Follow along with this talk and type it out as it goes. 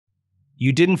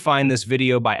You didn't find this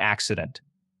video by accident.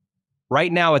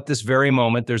 Right now, at this very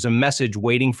moment, there's a message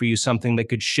waiting for you, something that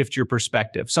could shift your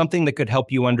perspective, something that could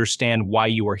help you understand why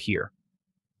you are here.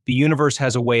 The universe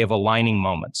has a way of aligning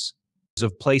moments,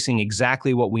 of placing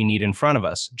exactly what we need in front of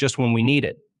us, just when we need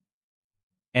it.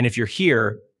 And if you're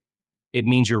here, it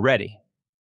means you're ready.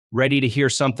 Ready to hear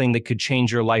something that could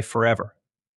change your life forever.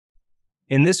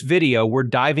 In this video, we're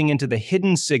diving into the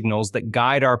hidden signals that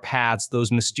guide our paths,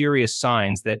 those mysterious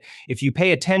signs that, if you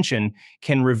pay attention,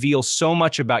 can reveal so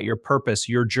much about your purpose,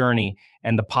 your journey,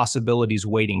 and the possibilities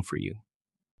waiting for you.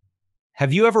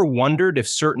 Have you ever wondered if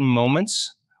certain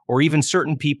moments, or even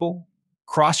certain people,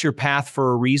 cross your path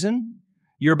for a reason?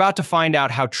 You're about to find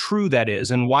out how true that is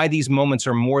and why these moments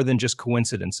are more than just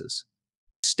coincidences.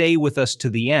 Stay with us to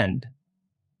the end,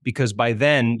 because by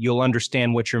then you'll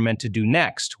understand what you're meant to do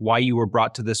next, why you were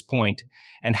brought to this point,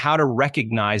 and how to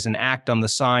recognize and act on the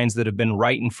signs that have been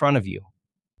right in front of you.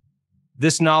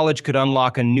 This knowledge could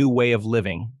unlock a new way of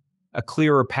living, a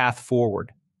clearer path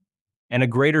forward, and a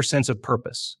greater sense of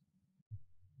purpose.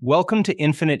 Welcome to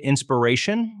Infinite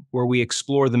Inspiration, where we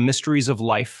explore the mysteries of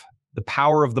life, the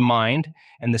power of the mind,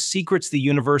 and the secrets the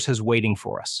universe has waiting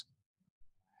for us.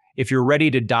 If you're ready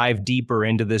to dive deeper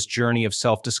into this journey of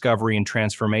self-discovery and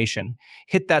transformation,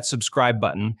 hit that subscribe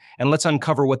button and let's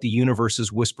uncover what the universe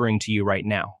is whispering to you right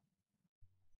now.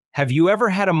 Have you ever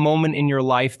had a moment in your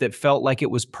life that felt like it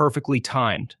was perfectly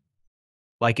timed,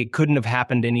 like it couldn't have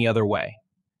happened any other way?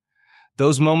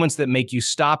 Those moments that make you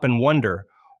stop and wonder,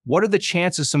 what are the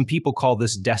chances? Some people call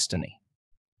this destiny.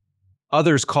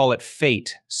 Others call it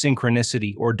fate,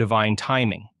 synchronicity, or divine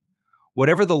timing.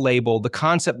 Whatever the label, the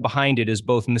concept behind it is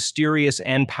both mysterious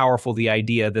and powerful. The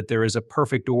idea that there is a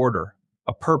perfect order,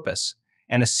 a purpose,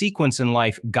 and a sequence in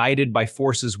life guided by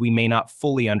forces we may not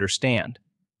fully understand.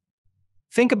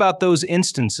 Think about those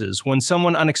instances when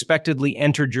someone unexpectedly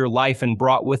entered your life and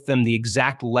brought with them the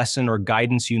exact lesson or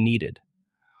guidance you needed.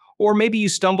 Or maybe you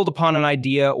stumbled upon an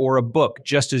idea or a book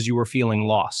just as you were feeling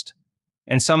lost,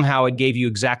 and somehow it gave you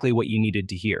exactly what you needed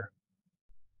to hear.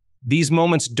 These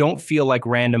moments don't feel like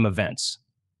random events.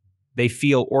 They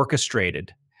feel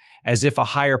orchestrated, as if a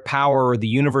higher power or the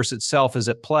universe itself is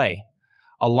at play,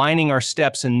 aligning our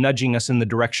steps and nudging us in the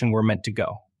direction we're meant to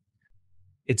go.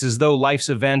 It's as though life's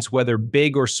events, whether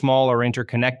big or small, are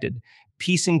interconnected,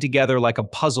 piecing together like a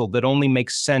puzzle that only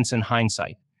makes sense in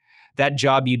hindsight. That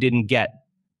job you didn't get,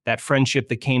 that friendship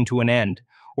that came to an end,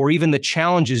 or even the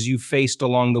challenges you faced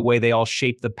along the way, they all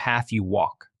shape the path you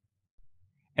walk.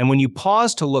 And when you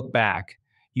pause to look back,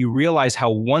 you realize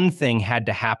how one thing had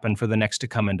to happen for the next to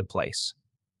come into place.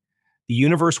 The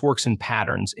universe works in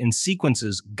patterns, in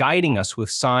sequences, guiding us with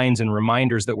signs and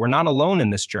reminders that we're not alone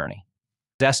in this journey.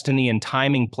 Destiny and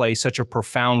timing play such a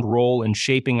profound role in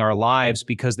shaping our lives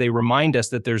because they remind us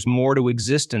that there's more to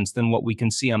existence than what we can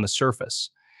see on the surface.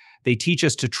 They teach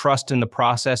us to trust in the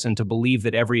process and to believe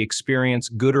that every experience,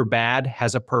 good or bad,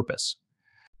 has a purpose.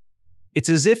 It's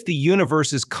as if the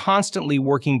universe is constantly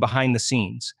working behind the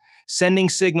scenes, sending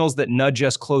signals that nudge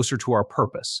us closer to our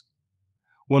purpose.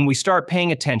 When we start paying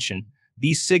attention,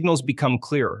 these signals become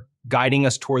clearer, guiding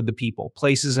us toward the people,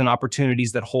 places, and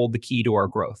opportunities that hold the key to our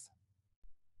growth.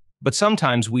 But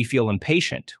sometimes we feel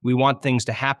impatient. We want things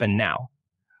to happen now.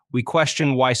 We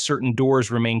question why certain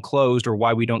doors remain closed or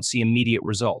why we don't see immediate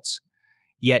results.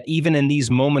 Yet, even in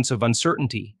these moments of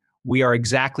uncertainty, we are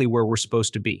exactly where we're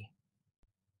supposed to be.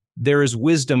 There is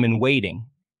wisdom in waiting,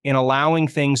 in allowing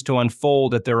things to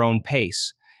unfold at their own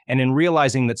pace, and in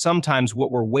realizing that sometimes what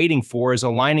we're waiting for is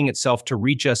aligning itself to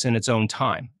reach us in its own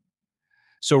time.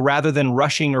 So rather than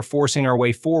rushing or forcing our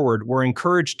way forward, we're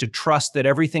encouraged to trust that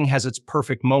everything has its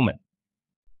perfect moment.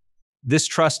 This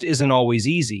trust isn't always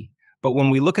easy, but when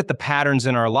we look at the patterns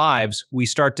in our lives, we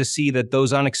start to see that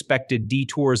those unexpected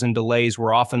detours and delays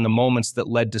were often the moments that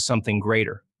led to something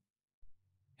greater.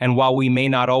 And while we may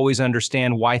not always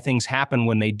understand why things happen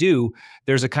when they do,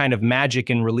 there's a kind of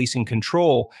magic in releasing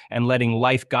control and letting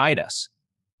life guide us.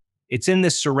 It's in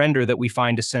this surrender that we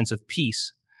find a sense of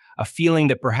peace, a feeling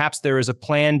that perhaps there is a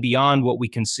plan beyond what we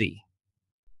can see.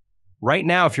 Right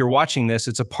now, if you're watching this,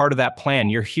 it's a part of that plan.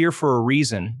 You're here for a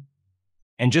reason.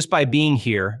 And just by being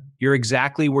here, you're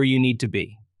exactly where you need to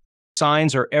be.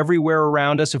 Signs are everywhere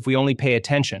around us if we only pay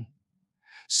attention.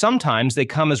 Sometimes they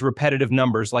come as repetitive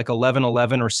numbers like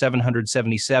 1111 or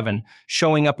 777,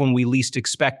 showing up when we least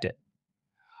expect it.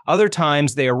 Other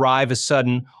times they arrive as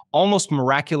sudden, almost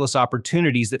miraculous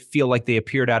opportunities that feel like they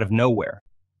appeared out of nowhere.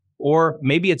 Or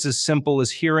maybe it's as simple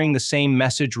as hearing the same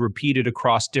message repeated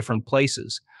across different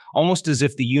places, almost as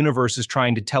if the universe is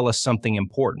trying to tell us something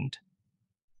important.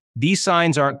 These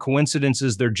signs aren't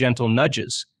coincidences, they're gentle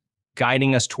nudges,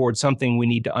 guiding us towards something we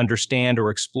need to understand or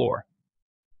explore.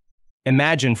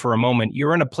 Imagine for a moment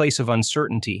you're in a place of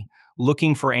uncertainty,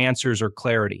 looking for answers or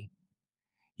clarity.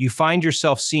 You find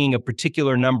yourself seeing a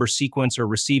particular number sequence or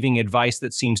receiving advice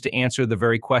that seems to answer the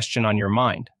very question on your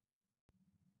mind.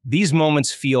 These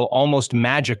moments feel almost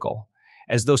magical,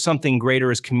 as though something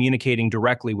greater is communicating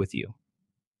directly with you.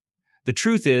 The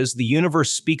truth is, the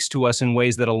universe speaks to us in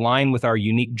ways that align with our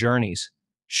unique journeys,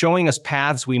 showing us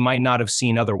paths we might not have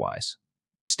seen otherwise.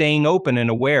 Staying open and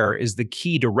aware is the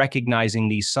key to recognizing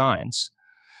these signs.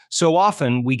 So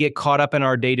often, we get caught up in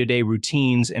our day-to-day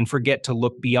routines and forget to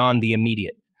look beyond the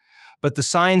immediate. But the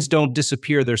signs don't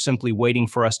disappear, they're simply waiting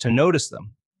for us to notice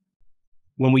them.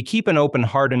 When we keep an open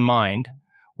heart and mind,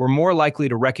 we're more likely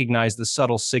to recognize the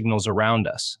subtle signals around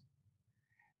us.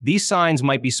 These signs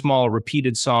might be small,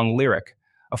 repeated song lyric,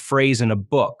 a phrase in a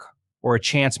book, or a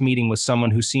chance meeting with someone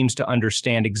who seems to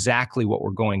understand exactly what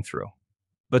we're going through.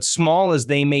 But small as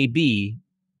they may be,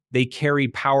 they carry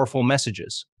powerful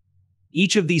messages.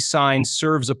 Each of these signs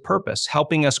serves a purpose,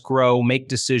 helping us grow, make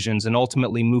decisions, and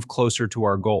ultimately move closer to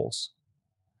our goals.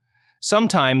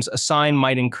 Sometimes a sign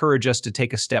might encourage us to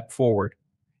take a step forward,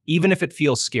 even if it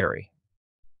feels scary.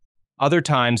 Other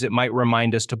times it might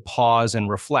remind us to pause and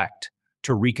reflect,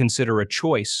 to reconsider a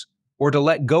choice, or to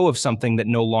let go of something that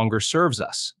no longer serves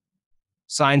us.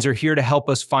 Signs are here to help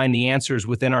us find the answers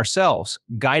within ourselves,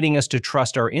 guiding us to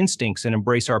trust our instincts and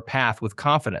embrace our path with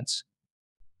confidence.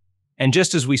 And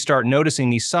just as we start noticing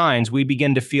these signs, we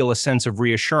begin to feel a sense of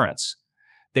reassurance.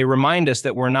 They remind us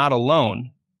that we're not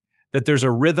alone, that there's a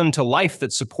rhythm to life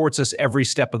that supports us every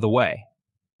step of the way.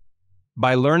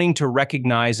 By learning to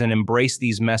recognize and embrace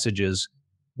these messages,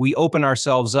 we open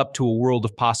ourselves up to a world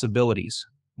of possibilities,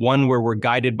 one where we're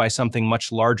guided by something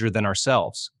much larger than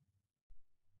ourselves.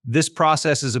 This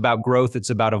process is about growth. It's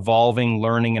about evolving,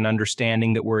 learning, and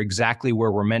understanding that we're exactly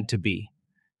where we're meant to be,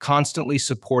 constantly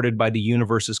supported by the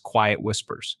universe's quiet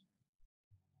whispers.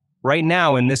 Right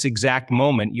now, in this exact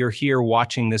moment, you're here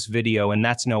watching this video, and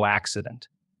that's no accident.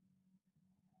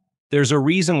 There's a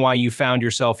reason why you found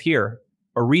yourself here,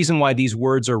 a reason why these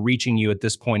words are reaching you at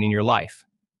this point in your life.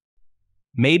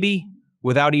 Maybe,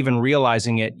 without even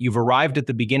realizing it, you've arrived at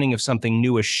the beginning of something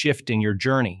new, a shift in your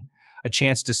journey, a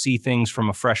chance to see things from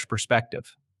a fresh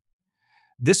perspective.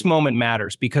 This moment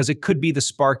matters because it could be the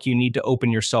spark you need to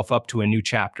open yourself up to a new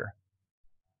chapter.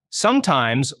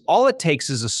 Sometimes, all it takes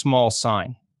is a small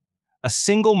sign, a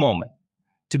single moment,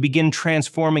 to begin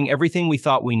transforming everything we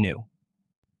thought we knew.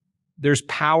 There's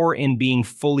power in being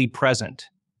fully present,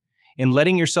 in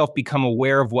letting yourself become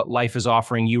aware of what life is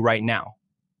offering you right now.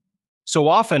 So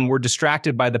often, we're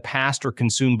distracted by the past or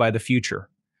consumed by the future,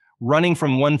 running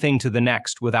from one thing to the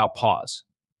next without pause.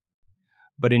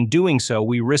 But in doing so,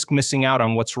 we risk missing out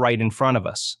on what's right in front of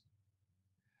us.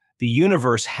 The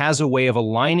universe has a way of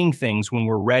aligning things when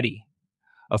we're ready,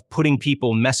 of putting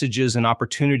people, messages, and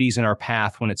opportunities in our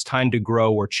path when it's time to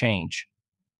grow or change.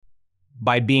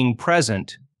 By being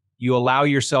present, you allow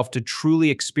yourself to truly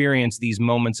experience these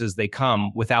moments as they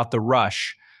come, without the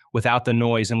rush, without the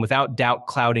noise, and without doubt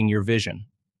clouding your vision.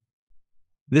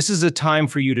 This is a time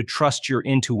for you to trust your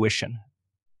intuition,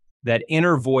 that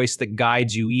inner voice that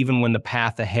guides you even when the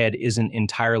path ahead isn't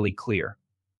entirely clear.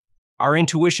 Our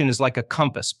intuition is like a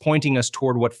compass, pointing us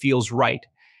toward what feels right,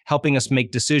 helping us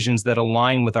make decisions that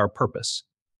align with our purpose.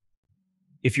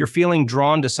 If you're feeling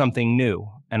drawn to something new,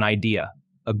 an idea,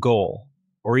 a goal,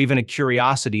 or even a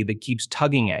curiosity that keeps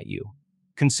tugging at you,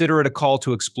 consider it a call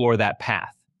to explore that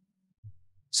path.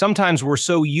 Sometimes we're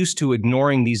so used to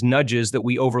ignoring these nudges that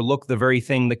we overlook the very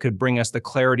thing that could bring us the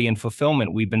clarity and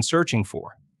fulfillment we've been searching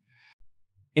for.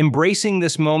 Embracing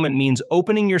this moment means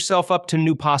opening yourself up to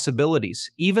new possibilities,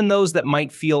 even those that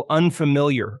might feel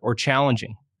unfamiliar or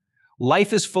challenging.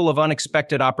 Life is full of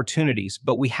unexpected opportunities,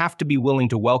 but we have to be willing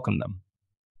to welcome them.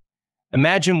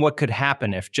 Imagine what could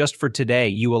happen if, just for today,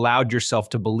 you allowed yourself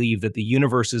to believe that the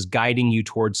universe is guiding you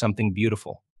towards something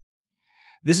beautiful.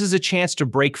 This is a chance to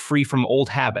break free from old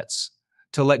habits,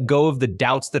 to let go of the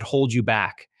doubts that hold you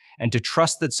back, and to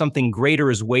trust that something greater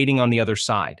is waiting on the other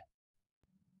side.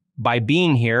 By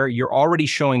being here, you're already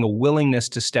showing a willingness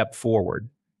to step forward,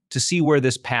 to see where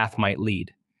this path might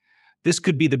lead. This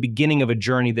could be the beginning of a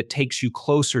journey that takes you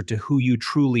closer to who you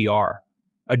truly are,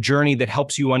 a journey that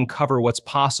helps you uncover what's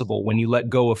possible when you let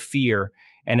go of fear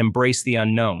and embrace the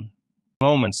unknown.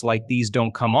 Moments like these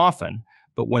don't come often,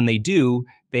 but when they do,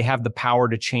 they have the power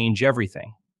to change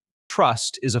everything.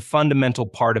 Trust is a fundamental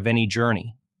part of any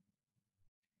journey,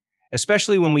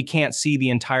 especially when we can't see the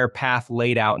entire path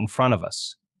laid out in front of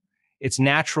us. It's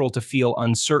natural to feel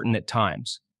uncertain at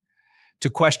times, to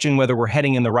question whether we're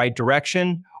heading in the right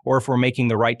direction or if we're making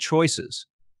the right choices.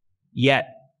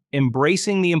 Yet,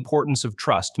 embracing the importance of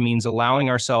trust means allowing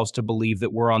ourselves to believe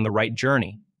that we're on the right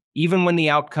journey, even when the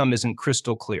outcome isn't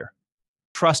crystal clear.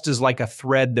 Trust is like a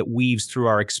thread that weaves through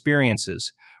our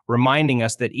experiences, reminding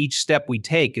us that each step we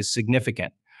take is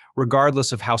significant,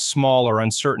 regardless of how small or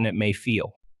uncertain it may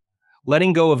feel.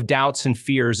 Letting go of doubts and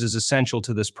fears is essential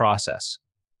to this process.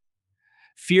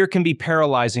 Fear can be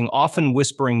paralyzing, often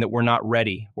whispering that we're not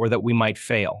ready or that we might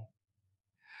fail.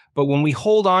 But when we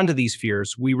hold on to these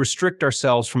fears, we restrict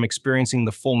ourselves from experiencing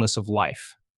the fullness of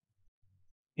life.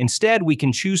 Instead, we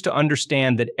can choose to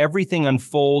understand that everything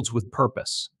unfolds with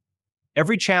purpose.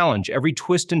 Every challenge, every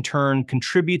twist and turn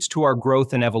contributes to our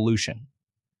growth and evolution.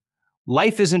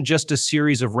 Life isn't just a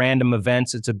series of random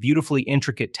events, it's a beautifully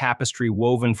intricate tapestry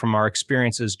woven from our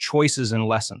experiences, choices, and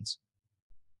lessons.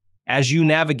 As you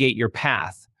navigate your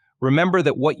path, remember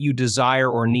that what you desire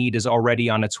or need is already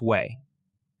on its way.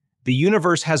 The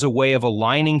universe has a way of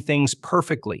aligning things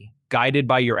perfectly, guided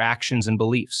by your actions and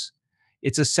beliefs.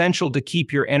 It's essential to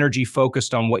keep your energy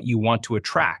focused on what you want to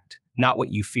attract, not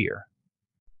what you fear.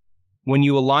 When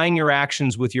you align your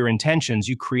actions with your intentions,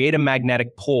 you create a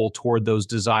magnetic pull toward those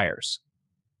desires.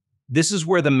 This is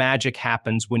where the magic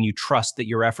happens, when you trust that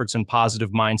your efforts and positive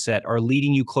mindset are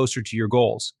leading you closer to your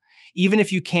goals, even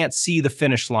if you can't see the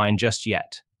finish line just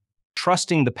yet.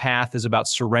 Trusting the path is about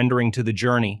surrendering to the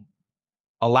journey,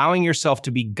 allowing yourself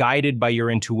to be guided by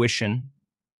your intuition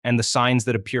and the signs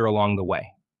that appear along the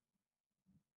way.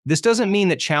 This doesn't mean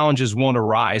that challenges won't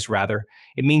arise, rather,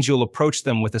 it means you'll approach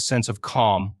them with a sense of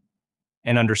calm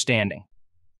and understanding.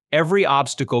 Every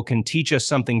obstacle can teach us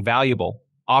something valuable,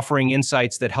 offering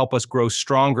insights that help us grow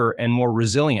stronger and more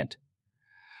resilient.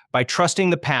 By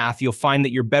trusting the path, you'll find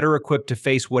that you're better equipped to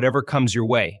face whatever comes your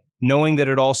way, knowing that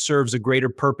it all serves a greater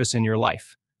purpose in your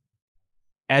life.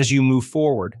 As you move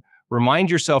forward, remind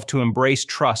yourself to embrace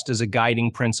trust as a guiding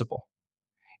principle.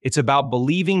 It's about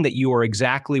believing that you are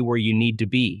exactly where you need to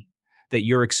be, that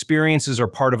your experiences are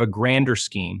part of a grander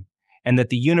scheme, and that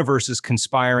the universe is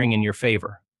conspiring in your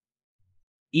favor.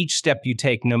 Each step you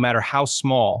take, no matter how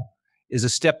small, is a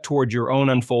step toward your own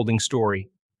unfolding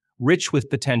story, rich with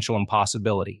potential and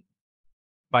possibility.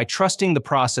 By trusting the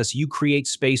process, you create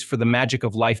space for the magic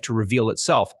of life to reveal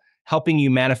itself, helping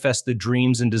you manifest the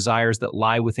dreams and desires that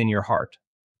lie within your heart.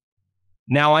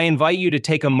 Now, I invite you to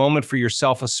take a moment for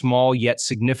yourself, a small yet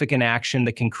significant action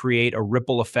that can create a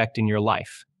ripple effect in your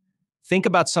life. Think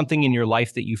about something in your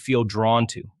life that you feel drawn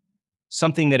to,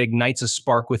 something that ignites a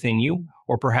spark within you,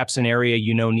 or perhaps an area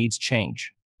you know needs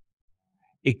change.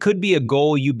 It could be a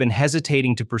goal you've been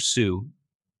hesitating to pursue,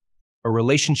 a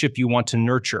relationship you want to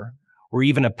nurture, or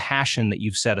even a passion that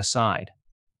you've set aside.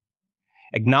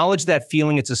 Acknowledge that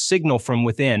feeling. It's a signal from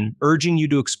within, urging you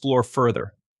to explore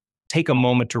further. Take a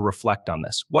moment to reflect on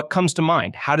this. What comes to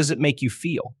mind? How does it make you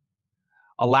feel?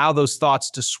 Allow those thoughts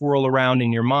to swirl around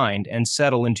in your mind and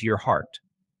settle into your heart.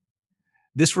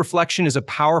 This reflection is a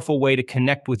powerful way to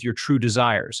connect with your true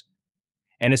desires,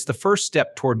 and it's the first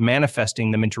step toward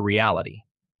manifesting them into reality.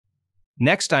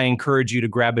 Next, I encourage you to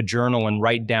grab a journal and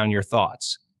write down your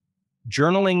thoughts.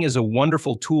 Journaling is a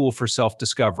wonderful tool for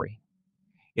self-discovery.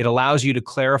 It allows you to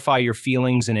clarify your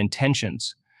feelings and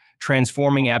intentions,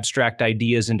 transforming abstract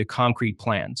ideas into concrete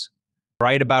plans.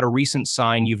 Write about a recent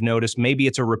sign you've noticed. Maybe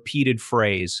it's a repeated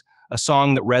phrase, a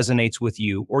song that resonates with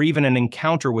you, or even an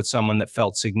encounter with someone that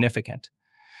felt significant.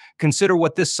 Consider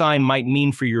what this sign might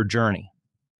mean for your journey.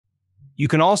 You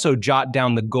can also jot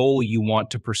down the goal you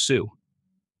want to pursue.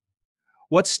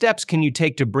 What steps can you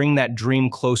take to bring that dream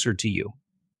closer to you?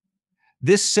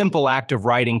 This simple act of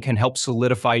writing can help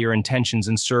solidify your intentions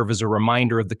and serve as a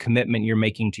reminder of the commitment you're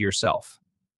making to yourself.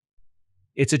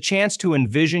 It's a chance to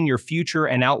envision your future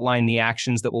and outline the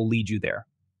actions that will lead you there.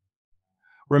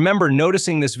 Remember,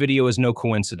 noticing this video is no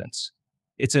coincidence.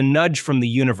 It's a nudge from the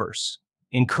universe,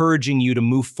 encouraging you to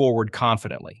move forward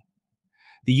confidently.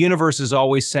 The universe is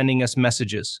always sending us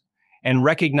messages, and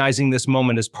recognizing this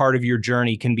moment as part of your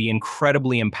journey can be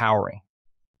incredibly empowering.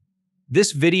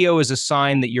 This video is a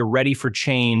sign that you're ready for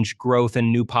change, growth,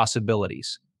 and new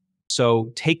possibilities.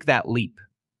 So take that leap.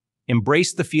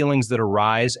 Embrace the feelings that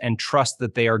arise and trust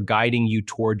that they are guiding you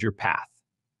toward your path.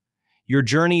 Your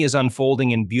journey is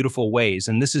unfolding in beautiful ways,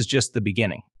 and this is just the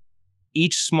beginning.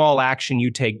 Each small action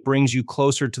you take brings you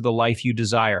closer to the life you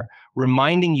desire,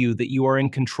 reminding you that you are in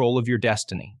control of your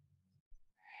destiny.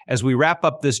 As we wrap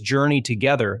up this journey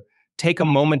together, take a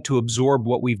moment to absorb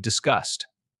what we've discussed.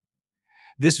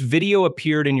 This video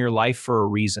appeared in your life for a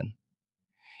reason.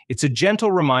 It's a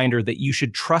gentle reminder that you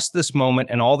should trust this moment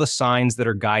and all the signs that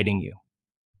are guiding you.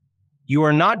 You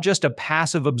are not just a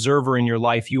passive observer in your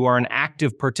life, you are an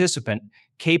active participant,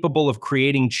 capable of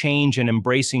creating change and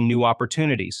embracing new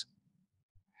opportunities.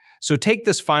 So take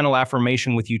this final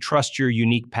affirmation with you. Trust your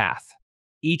unique path.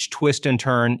 Each twist and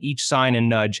turn, each sign and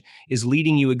nudge is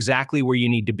leading you exactly where you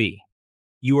need to be.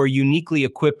 You are uniquely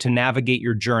equipped to navigate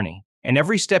your journey, and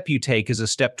every step you take is a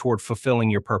step toward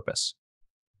fulfilling your purpose.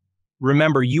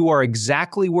 Remember, you are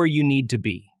exactly where you need to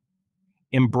be.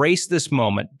 Embrace this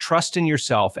moment, trust in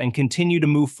yourself, and continue to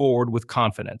move forward with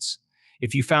confidence.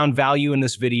 If you found value in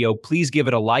this video, please give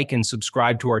it a like and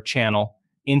subscribe to our channel,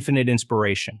 Infinite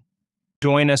Inspiration.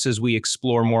 Join us as we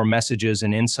explore more messages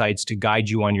and insights to guide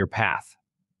you on your path.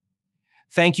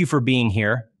 Thank you for being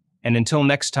here, and until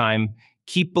next time,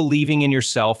 keep believing in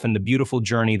yourself and the beautiful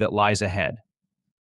journey that lies ahead.